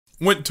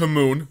Went to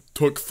moon,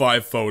 took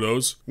 5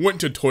 photos. Went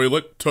to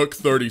toilet, took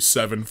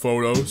 37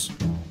 photos.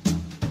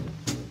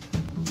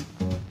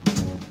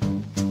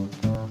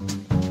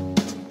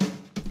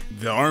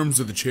 The arms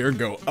of the chair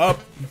go up,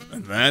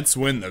 and that's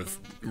when the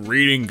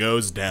reading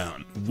goes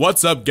down.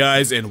 What's up,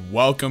 guys, and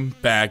welcome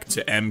back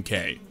to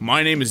EmKay.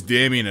 My name is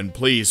Damien, and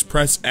please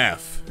press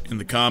F in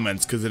the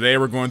comments, because today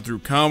we're going through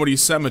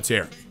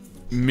Comedycemetery.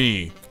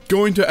 Me.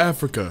 Going to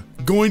Africa.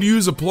 Going to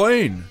use a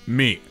plane.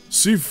 Me.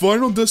 See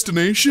Final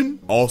Destination?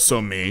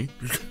 Also me.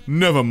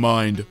 Never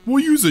mind.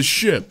 We'll use a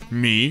ship.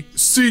 Me.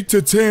 See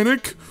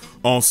Titanic?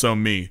 Also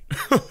me.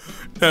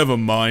 Never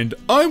mind.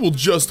 I will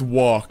just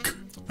walk.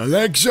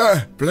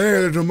 Alexa, play a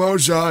little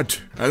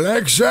Mozart.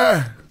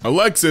 Alexa!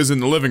 Alexa's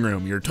in the living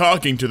room. You're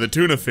talking to the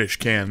tuna fish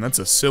can. That's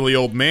a silly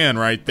old man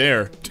right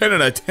there. 10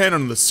 out of 10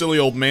 on the silly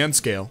old man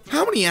scale.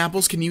 How many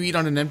apples can you eat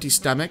on an empty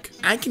stomach?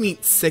 I can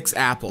eat 6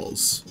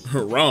 apples.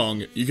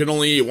 Wrong. You can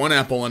only eat 1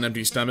 apple on an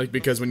empty stomach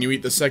because when you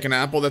eat the second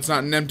apple, that's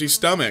not an empty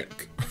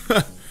stomach.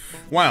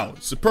 Wow,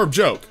 superb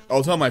joke.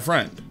 I'll tell my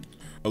friend.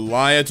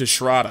 Elia to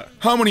Shraddha.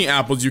 How many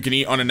apples you can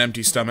eat on an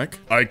empty stomach?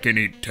 I can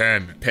eat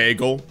 10.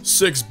 Pagel.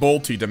 6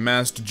 bolty to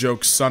masked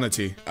joke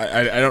sonity.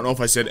 I don't know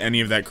if I said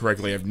any of that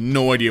correctly. I have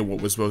no idea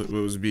what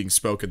was being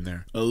spoken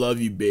there. I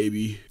love you,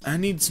 baby. I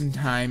need some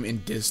time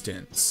and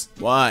distance.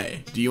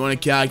 Why? Do you want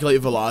to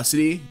calculate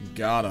velocity?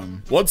 Got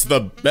him. What's the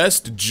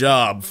best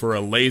job for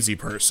a lazy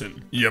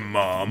person? Your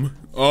mom.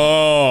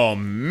 Oh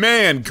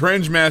man,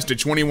 Cringe Master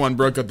 21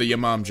 broke up the your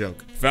mom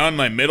joke. Found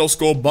my middle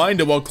school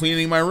binder while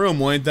cleaning my room.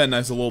 Well, ain't that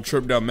nice, a little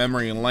trip down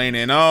memory lane,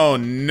 and oh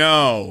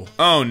no.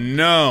 Oh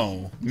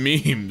no.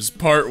 Memes,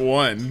 part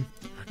 1.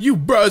 You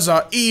bros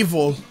are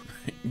evil.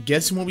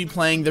 Guess who won't be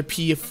playing their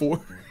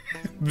P4?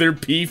 Their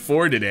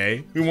P4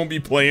 today. We won't be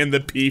playing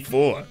the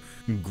P4.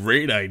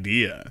 Great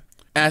idea.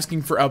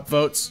 Asking for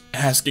upvotes.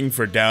 Asking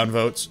for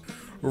downvotes.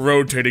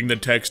 Rotating the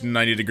text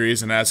 90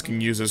 degrees and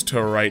asking users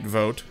to right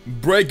vote.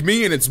 Break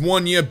me and it's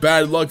 1 year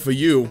bad luck for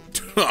you.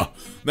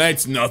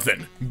 That's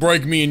nothing.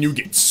 Break me and you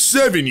get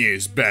 7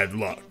 years bad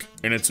luck.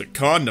 And it's a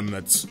condom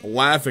that's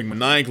laughing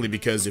maniacally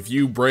because if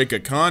you break a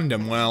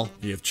condom, well,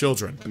 you have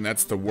children. And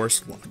that's the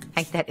worst luck.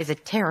 That is a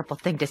terrible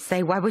thing to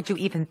say. Why would you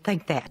even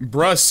think that?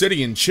 Bruh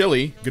City in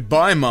Chile.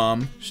 Goodbye,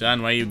 Mom.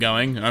 Sean, where you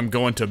going? I'm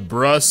going to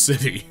Bruh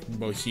City.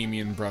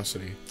 Bohemian Bruh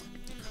City.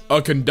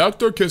 A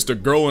conductor kissed a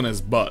girl in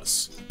his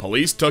bus.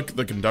 Police took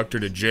the conductor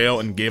to jail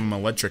and gave him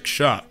electric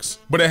shocks.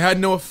 But it had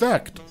no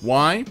effect.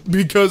 Why?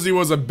 Because he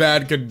was a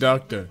bad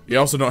conductor. He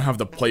also don't have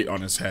the plate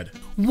on his head.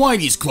 Why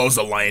these clothes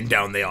are lying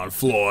down there on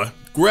floor?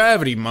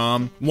 Gravity,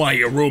 Mom. Why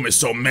your room is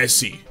so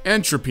messy?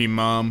 Entropy,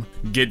 Mom.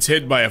 Gets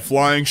hit by a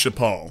flying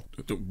chappelle.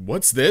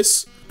 What's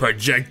this?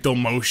 Projectile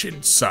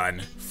motion,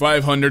 son.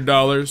 $500,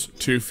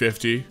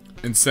 $250.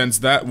 And since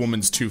that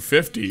woman's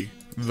 $250,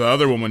 the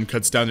other woman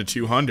cuts down to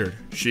 200.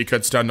 She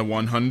cuts down to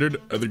 100.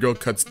 Other girl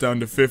cuts down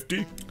to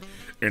 50.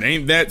 It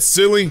ain't that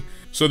silly.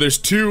 So there's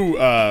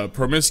 2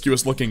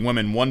 promiscuous looking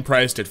women, one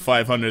priced at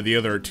 500, the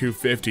other at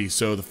 250.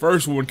 So the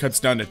first woman cuts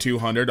down to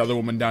 200, other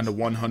woman down to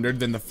 100.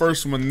 Then the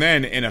first one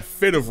then, in a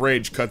fit of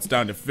rage, cuts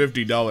down to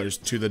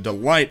 $50 to the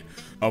delight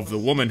of the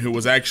woman who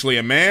was actually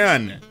a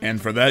man.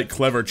 And for that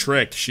clever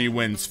trick, she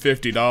wins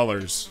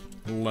 $50.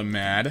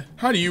 Lamad.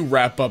 How do you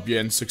wrap up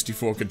your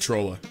N64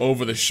 controller?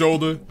 Over the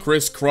shoulder,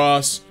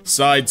 crisscross,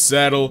 side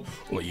saddle,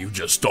 or you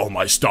just stole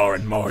my star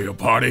in Mario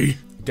Party?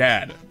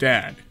 Dad,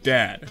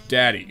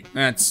 daddy.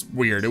 That's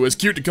weird. It was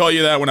cute to call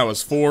you that when I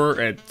was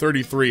 4. At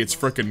 33, it's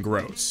frickin'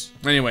 gross.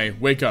 Anyway,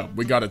 wake up.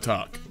 We gotta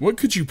talk. What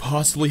could you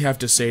possibly have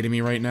to say to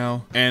me right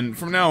now? And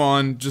from now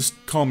on, just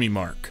call me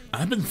Mark.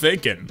 I've been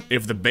thinking,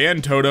 if the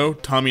band Toto,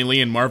 Tommy Lee,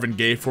 and Marvin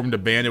Gaye formed a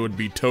band, it would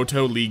be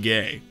Toto Lee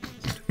Gay.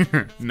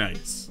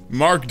 Nice.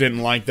 Mark didn't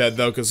like that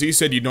though, because he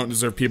said you don't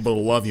deserve people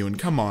to love you, and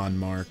come on,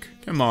 Mark.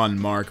 Come on,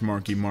 Mark.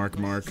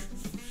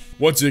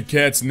 What's your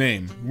cat's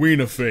name?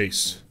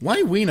 Wienerface.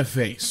 Why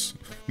Wienerface?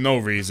 No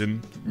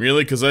reason.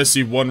 Really? Because I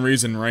see one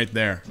reason right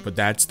there. But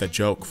that's the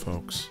joke,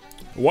 folks.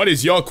 What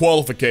is your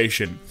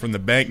qualification? From the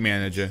bank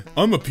manager.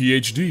 I'm a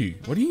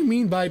PhD. What do you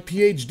mean by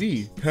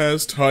PhD?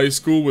 Passed high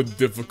school with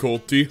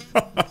difficulty.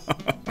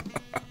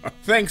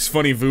 Thanks,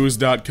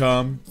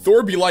 funnyvoos.com.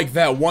 Thor be like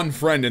that one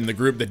friend in the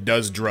group that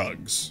does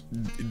drugs.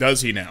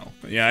 Does he now?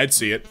 Yeah, I'd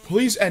see it.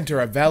 Please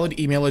enter a valid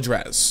email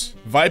address.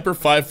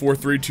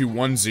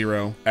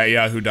 Viper543210 at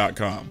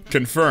yahoo.com.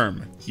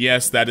 Confirm.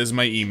 Yes, that is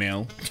my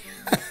email.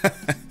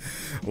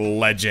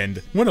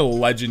 Legend. What a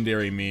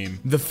legendary meme.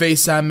 The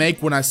face I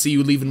make when I see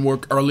you leaving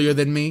work earlier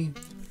than me?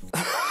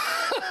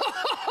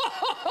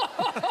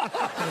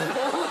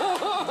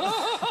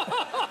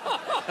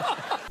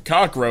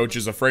 Cockroach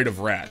is afraid of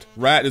rat.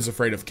 Rat is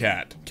afraid of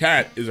cat.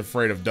 Cat is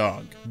afraid of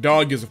dog.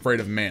 Dog is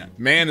afraid of man.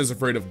 Man is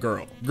afraid of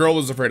girl. Girl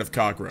is afraid of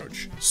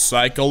cockroach.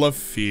 Cycle of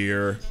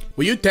fear.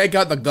 Will you take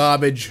out the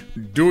garbage?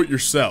 Do it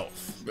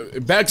yourself.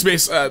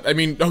 Backspace, I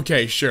mean,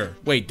 okay, sure.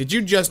 Wait, did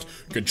you just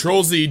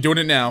Control Z, doing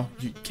it now?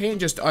 You can't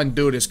just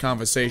undo this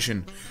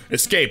conversation.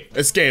 Escape,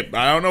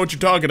 I don't know what you're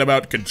talking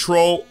about.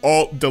 Control,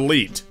 Alt,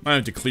 Delete. I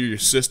have to clear your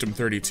system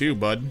 32,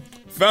 bud.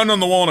 Found on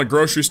the wall in a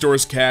grocery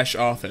store's cash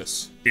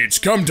office. It's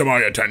come to my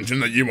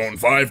attention that you own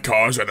 5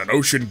 cars and an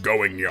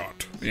ocean-going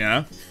yacht.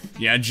 Yeah?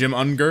 Yeah, Jim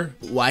Unger?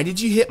 Why did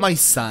you hit my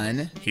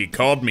son? He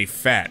called me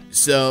fat.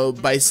 So,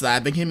 by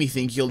slapping him, you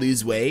think you'll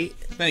lose weight?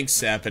 Thanks,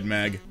 Sapid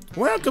Mag.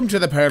 Welcome to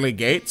the pearly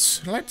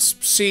gates. Let's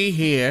see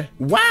here.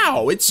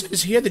 Wow, it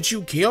says here that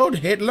you killed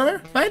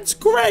Hitler? That's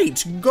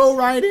great. Go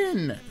right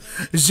in.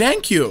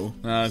 Thank you.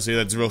 See,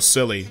 that's real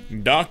silly.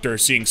 Doctor,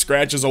 seeing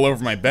scratches all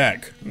over my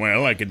back.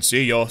 Well, I can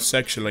see you're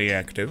sexually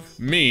active.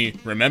 Me,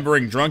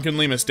 remembering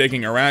drunkenly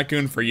mistaking a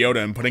raccoon for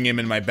Yoda and putting him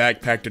in my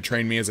backpack to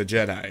train me as a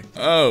Jedi.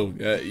 Oh,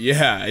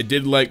 yeah, I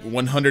did like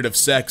 100 of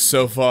sex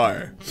so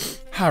far.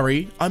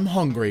 Harry, I'm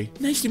hungry.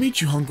 Nice to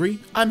meet you, Hungry.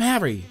 I'm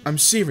Harry. I'm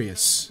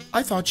serious.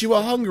 I thought you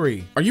were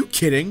hungry. Are you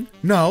kidding?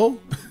 No.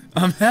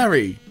 I'm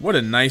Harry. What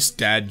a nice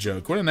dad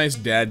joke. What a nice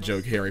dad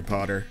joke, Harry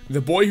Potter. The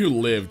boy who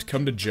lived,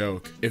 come to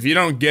joke. If you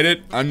don't get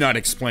it, I'm not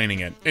explaining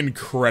it.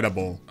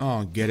 Incredible.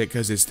 Oh, get it?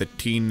 Because it's the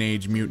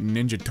Teenage Mutant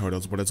Ninja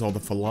Turtles, but it's all the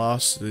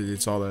philosophy,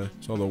 it's all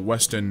the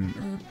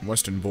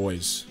Western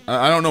boys.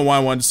 I don't know why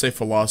I wanted to say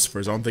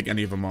philosophers. I don't think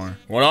any of them are.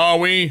 What are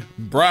we?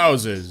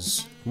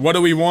 Browsers. What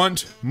do we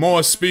want?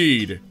 More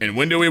speed. And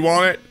when do we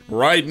want it?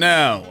 Right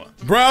now.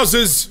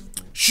 Browsers!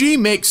 She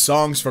makes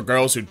songs for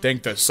girls who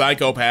think they're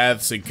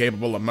psychopaths and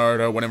capable of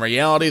murder, when in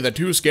reality they're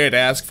too scared to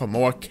ask for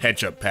more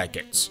ketchup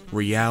packets.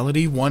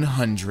 Reality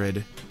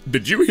 100.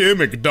 Did you hear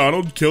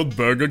McDonald killed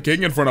Burger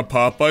King in front of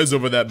Popeyes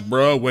over that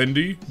bruh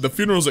Wendy? The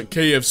funeral's at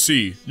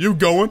KFC. You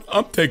going?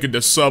 I'm taking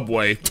the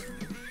Subway.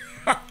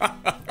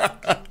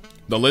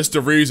 The list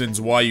of reasons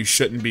why you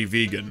shouldn't be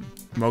vegan.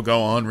 Well,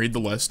 go on, read the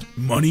list.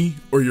 Money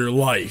or your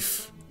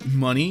life?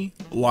 Money?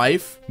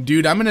 Life?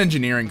 Dude, I'm an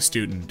engineering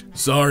student.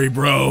 Sorry,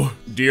 bro.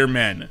 Dear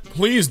men,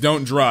 please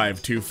don't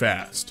drive too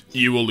fast.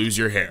 You will lose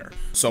your hair.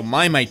 So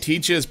my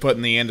teacher is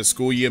putting the end of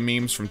school year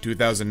memes from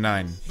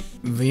 2009.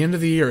 The end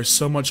of the year is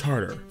so much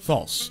harder.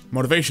 False.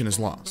 Motivation is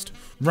lost.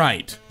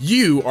 Right.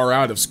 You are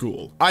out of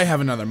school. I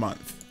have another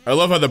month. I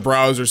love how the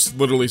browser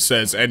literally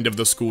says end of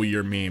the school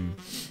year meme.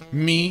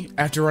 Me,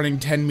 after running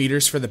 10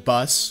 meters for the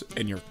bus,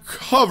 and you're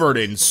covered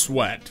in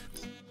sweat.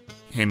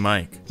 Hey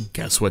Mike,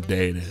 guess what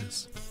day it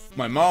is?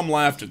 My mom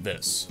laughed at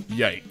this.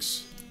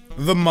 Yikes.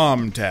 The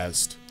mom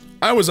test.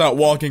 I was out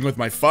walking with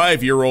my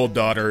 5-year-old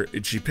daughter,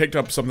 and she picked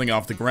up something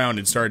off the ground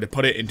and started to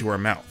put it into her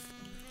mouth.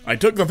 I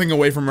took the thing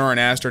away from her and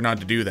asked her not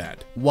to do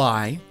that.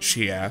 Why?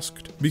 She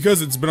asked. Because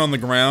it's been on the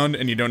ground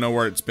and you don't know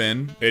where it's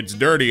been. It's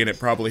dirty and it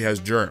probably has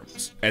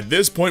germs. At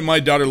this point, my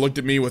daughter looked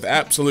at me with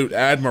absolute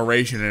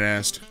admiration and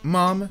asked,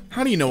 Mom,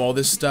 how do you know all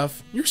this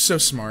stuff? You're so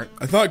smart.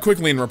 I thought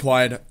quickly and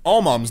replied,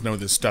 all moms know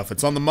this stuff.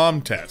 It's on the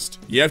mom test.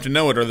 You have to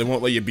know it or they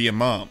won't let you be a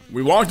mom.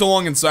 We walked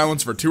along in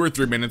silence for 2 or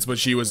 3 minutes, but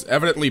she was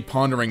evidently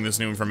pondering this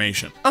new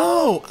information.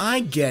 Oh, I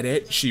get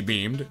it, she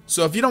beamed.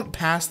 So if you don't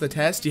pass the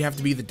test, you have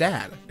to be the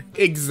dad.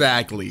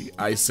 Exactly,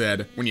 I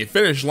said. When you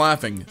finish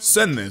laughing,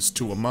 send this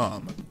to a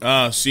mom.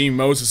 See,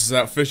 Moses is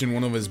out fishing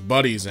one of his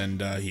buddies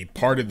and he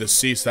parted the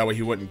sea so that way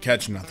he wouldn't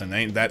catch nothing.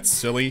 Ain't that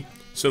silly?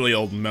 Silly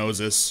old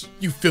Moses.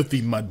 You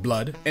filthy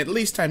mudblood. At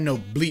least I'm no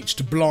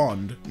bleached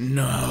blonde.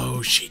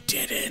 No, she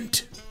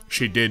didn't.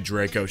 She did,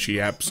 Draco.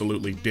 She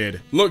absolutely did.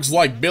 Looks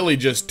like Billy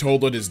just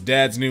totaled his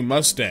dad's new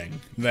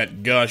Mustang.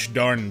 That gosh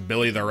darn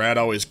Billy the Rat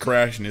always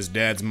crashing his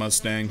dad's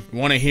Mustang.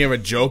 Want to hear a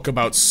joke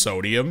about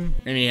sodium?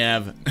 And you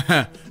have,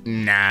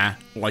 nah,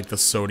 like the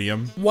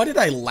sodium. Why did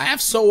I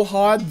laugh so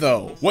hard,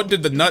 though? What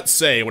did the nut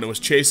say when it was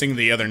chasing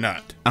the other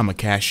nut? I'm a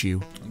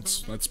cashew.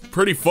 That's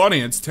pretty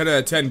funny. It's 10 out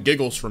of 10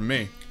 giggles from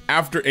me.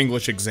 After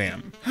English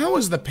exam. How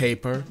was the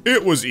paper?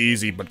 It was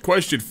easy, but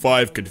question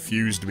 5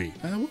 confused me.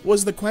 What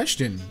was the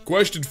question?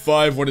 Question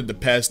 5 wanted the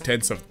past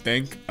tense of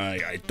think.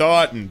 I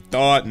thought and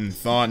thought and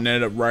thought and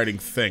ended up writing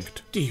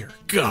thinked. Dear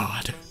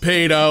God.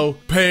 Pedo.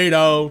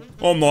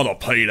 I'm not a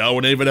pedo,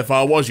 and even if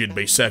I was, you'd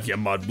be safe, you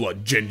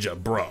mudblood ginger,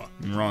 bruh.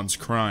 And Ron's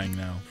crying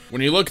now.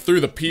 When you look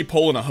through the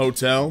peephole in a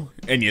hotel,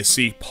 and you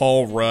see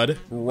Paul Rudd,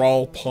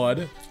 Raw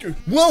Pud.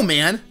 Whoa,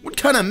 man! What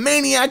kind of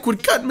maniac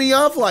would cut me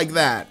off like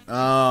that?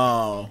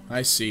 Oh,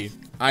 I see.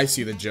 I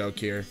see the joke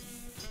here.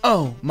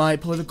 Oh, my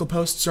political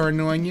posts are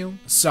annoying you?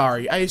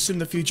 Sorry, I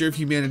assumed the future of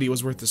humanity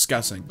was worth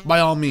discussing. By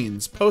all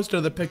means, post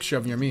another picture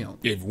of your meal.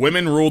 If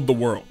women ruled the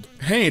world.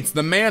 Hey, it's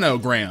the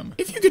manogram.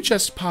 If you could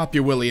just pop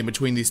your willy in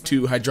between these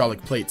 2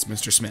 hydraulic plates,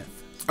 Mr. Smith.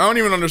 I don't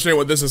even understand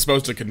what this is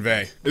supposed to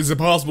convey. Is it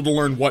possible to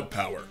learn what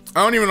power?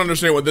 I don't even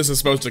understand what this is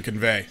supposed to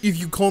convey. If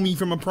you call me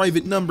from a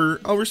private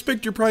number, I'll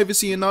respect your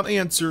privacy and not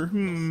answer.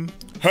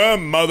 Her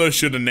mother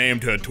should have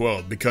named her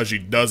 12 because she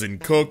doesn't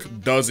cook,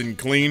 doesn't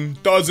clean,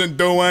 doesn't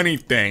do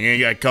anything. And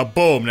yeah,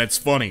 kaboom, that's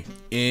funny.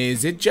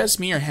 Is it just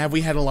me or have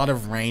we had a lot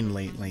of rain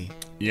lately?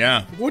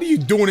 Yeah. What are you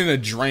doing in a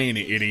drain,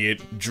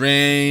 idiot?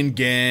 Drain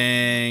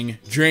gang.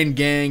 Drain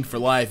gang for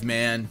life,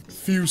 man.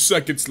 Few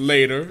seconds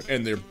later,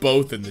 and they're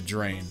both in the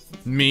drain.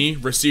 Me,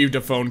 received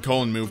a phone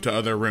call and moved to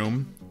other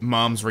room.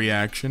 Mom's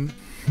reaction.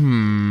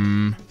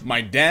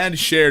 My dad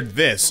shared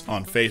this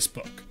on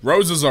Facebook.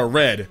 Roses are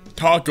red.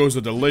 Tacos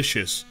are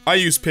delicious. I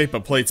use paper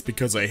plates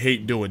because I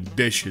hate doing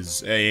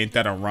dishes. Hey, ain't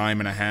that a rhyme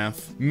and a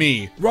half?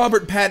 Me.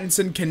 Robert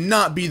Pattinson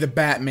cannot be the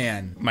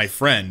Batman. My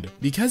friend.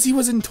 Because he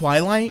was in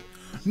Twilight?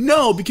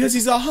 No, because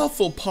he's a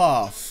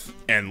Hufflepuff.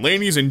 And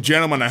ladies and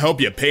gentlemen, I hope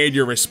you paid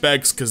your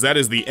respects, because that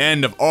is the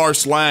end of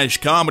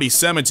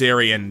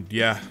r/Comedycemetery, and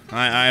yeah,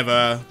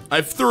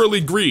 I've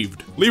thoroughly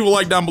grieved. Leave a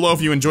like down below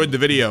if you enjoyed the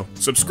video.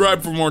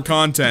 Subscribe for more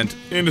content.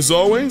 And as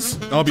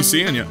always, I'll be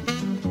seeing you.